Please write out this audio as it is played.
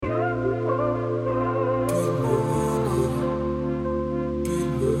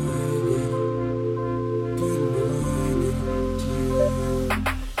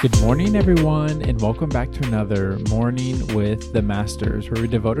Good morning, everyone, and welcome back to another Morning with the Masters, where we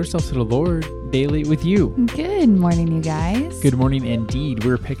devote ourselves to the Lord daily with you. Good morning, you guys. Good morning, indeed.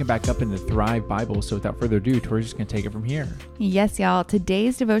 We're picking back up in the Thrive Bible, so without further ado, Tori's just going to take it from here. Yes, y'all.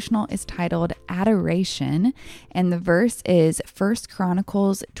 Today's devotional is titled Adoration, and the verse is 1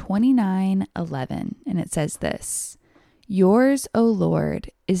 Chronicles 29:11, and it says this: Yours, O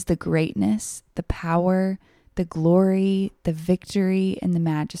Lord, is the greatness, the power, the glory, the victory, and the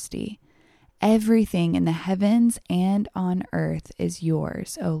majesty. Everything in the heavens and on earth is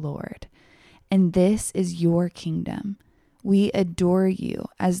yours, O Lord. And this is your kingdom. We adore you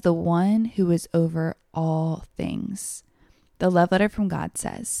as the one who is over all things. The love letter from God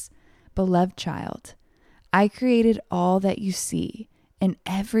says, Beloved child, I created all that you see and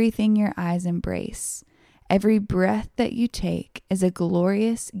everything your eyes embrace. Every breath that you take is a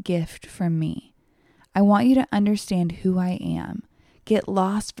glorious gift from me. I want you to understand who I am. Get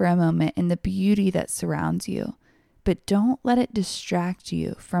lost for a moment in the beauty that surrounds you, but don't let it distract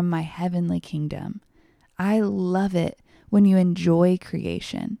you from my heavenly kingdom. I love it when you enjoy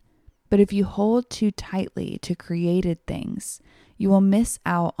creation, but if you hold too tightly to created things, you will miss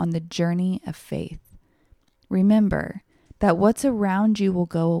out on the journey of faith. Remember that what's around you will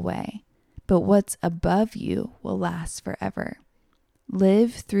go away, but what's above you will last forever.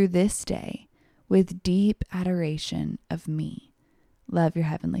 Live through this day with deep adoration of me. Love your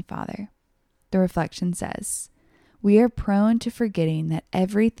Heavenly Father. The reflection says, we are prone to forgetting that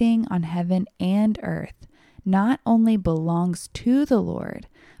everything on heaven and earth not only belongs to the Lord,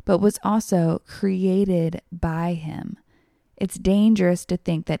 but was also created by Him. It's dangerous to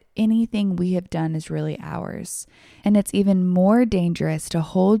think that anything we have done is really ours, and it's even more dangerous to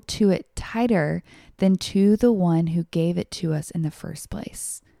hold to it tighter than to the one who gave it to us in the first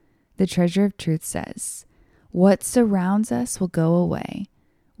place. The Treasure of Truth says, what surrounds us will go away.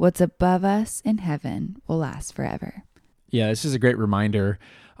 What's above us in heaven will last forever. Yeah, this is a great reminder.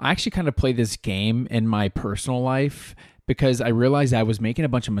 I actually kind of play this game in my personal life because I realized I was making a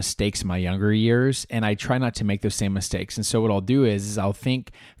bunch of mistakes in my younger years, and I try not to make those same mistakes. And so what I'll do is I'll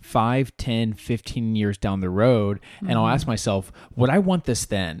think 5, 10, 15 years down the road, and I'll ask myself, would I want this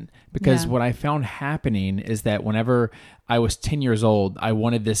then? Because what I found happening is that whenever I was 10 years old, I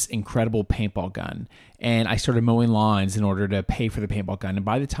wanted this incredible paintball gun, and I started mowing lawns in order to pay for the paintball gun. And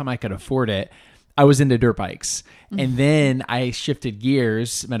by the time I could afford it, I was into dirt bikes. And then I shifted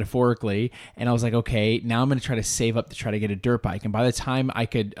gears metaphorically, and I was like, okay, now I'm going to try to save up to try to get a dirt bike. And by the time I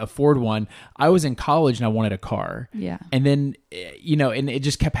could afford one, I was in college and I wanted a car. Yeah. And then, and it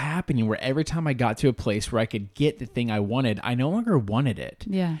just kept happening where every time I got to a place where I could get the thing I wanted, I no longer wanted it.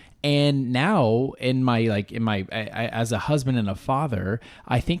 Yeah. And now as a husband and a father,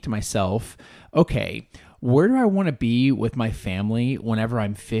 I think to myself, okay, where do I want to be with my family whenever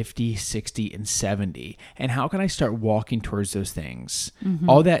I'm 50, 60, and 70? And how can I start walking towards those things?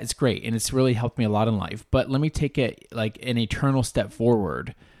 All that is great, and it's really helped me a lot in life. But let me take it like an eternal step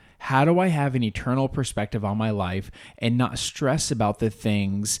forward. How do I have an eternal perspective on my life and not stress about the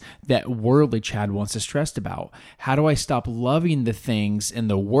things that worldly Chad wants to stress about? How do I stop loving the things in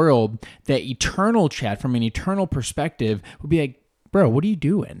the world that eternal Chad, from an eternal perspective, would be like, bro, what are you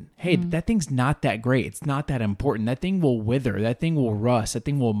doing? Hey, that thing's not that great. It's not that important. That thing will wither. That thing will rust. That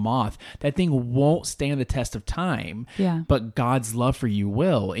thing will moth. That thing won't stand the test of time. Yeah. But God's love for you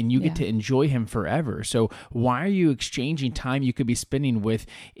will, and you get to enjoy Him forever. So why are you exchanging time you could be spending with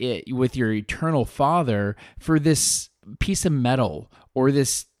your eternal Father for this piece of metal or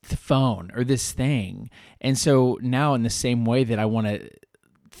this phone or this thing? And so now, in the same way that I want to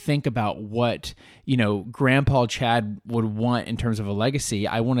think about what, Grandpa Chad would want in terms of a legacy,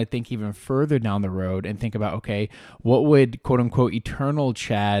 I want to think even further down the road and think about, okay, what would quote unquote eternal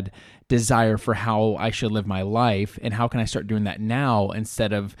Chad desire for how I should live my life, and how can I start doing that now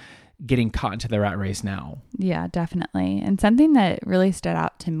instead of getting caught into the rat race now? Yeah, definitely. And something that really stood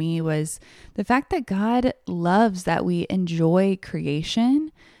out to me was the fact that God loves that we enjoy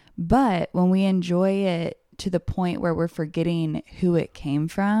creation, but when we enjoy it to the point where we're forgetting who it came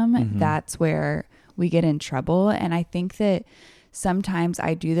from, that's where we get in trouble. And I think that sometimes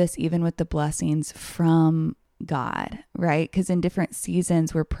I do this even with the blessings from God, right? Because in different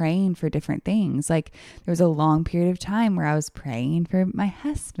seasons, we're praying for different things. Like there was a long period of time where I was praying for my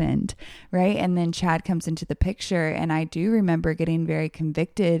husband, right? And then Chad comes into the picture. And I do remember getting very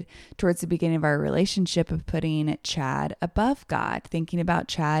convicted towards the beginning of our relationship of putting Chad above God, thinking about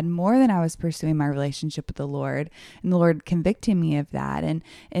Chad more than I was pursuing my relationship with the Lord, and the Lord convicting me of that. And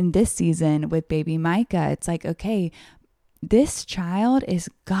in this season with baby Micah, it's like, okay, this child is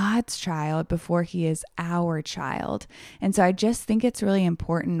God's child before he is our child. And so I just think it's really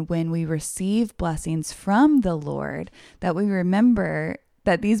important when we receive blessings from the Lord that we remember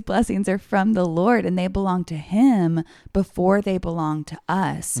that these blessings are from the Lord and they belong to him before they belong to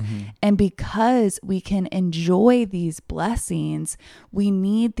us. And because we can enjoy these blessings, we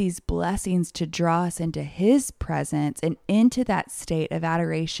need these blessings to draw us into his presence and into that state of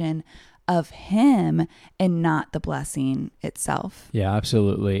adoration of him and not the blessing itself. Yeah,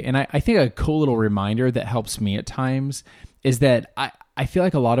 absolutely. And I think a cool little reminder that helps me at times is that I feel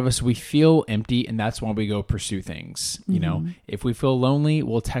like a lot of us, we feel empty, and that's why we go pursue things. You know, if we feel lonely,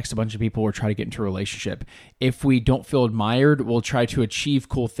 we'll text a bunch of people or try to get into a relationship. If we don't feel admired, we'll try to achieve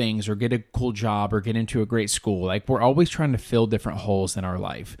cool things or get a cool job or get into a great school. Like, we're always trying to fill different holes in our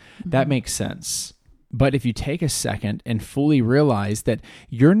life. That makes sense. But if you take a second and fully realize that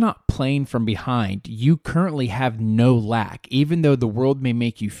you're not playing from behind, you currently have no lack, even though the world may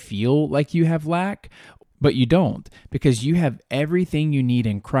make you feel like you have lack, but you don't, because you have everything you need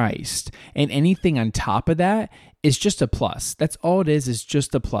in Christ. And anything on top of that is just a plus. That's all it is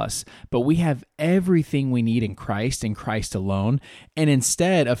just a plus. But we have everything we need in Christ alone. And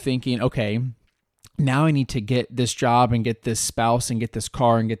instead of thinking, okay, now I need to get this job and get this spouse and get this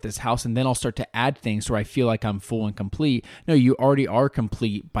car and get this house, and then I'll start to add things where I feel like I'm full and complete. No, you already are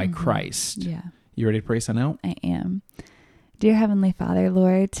complete by Christ. Yeah. You ready to pray sign out? I am. Dear Heavenly Father,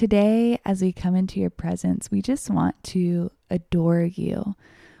 Lord, today as we come into your presence, we just want to adore you.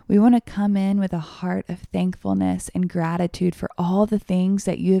 We want to come in with a heart of thankfulness and gratitude for all the things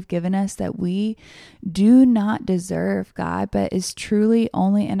that you have given us that we do not deserve, God, but is truly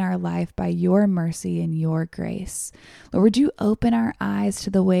only in our life by your mercy and your grace. Lord, would you open our eyes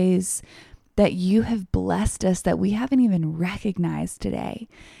to the ways that you have blessed us that we haven't even recognized today.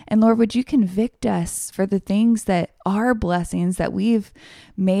 And Lord, would you convict us for the things that are blessings that we've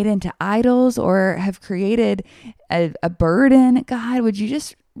made into idols or have created a burden? God, would you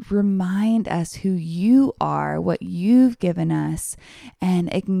just remind us who you are, what you've given us,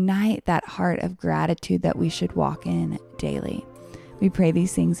 and ignite that heart of gratitude that we should walk in daily. We pray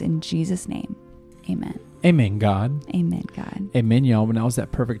these things in Jesus' name. Amen. Amen, God. Amen, God. Amen, y'all. Now is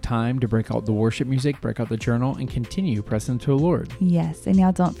that perfect time to break out the worship music, break out the journal, and continue pressing to the Lord. Yes, and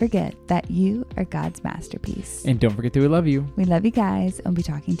y'all don't forget that you are God's masterpiece. And don't forget that we love you. We love you guys, and we'll be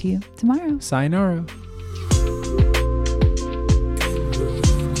talking to you tomorrow. Sayonara.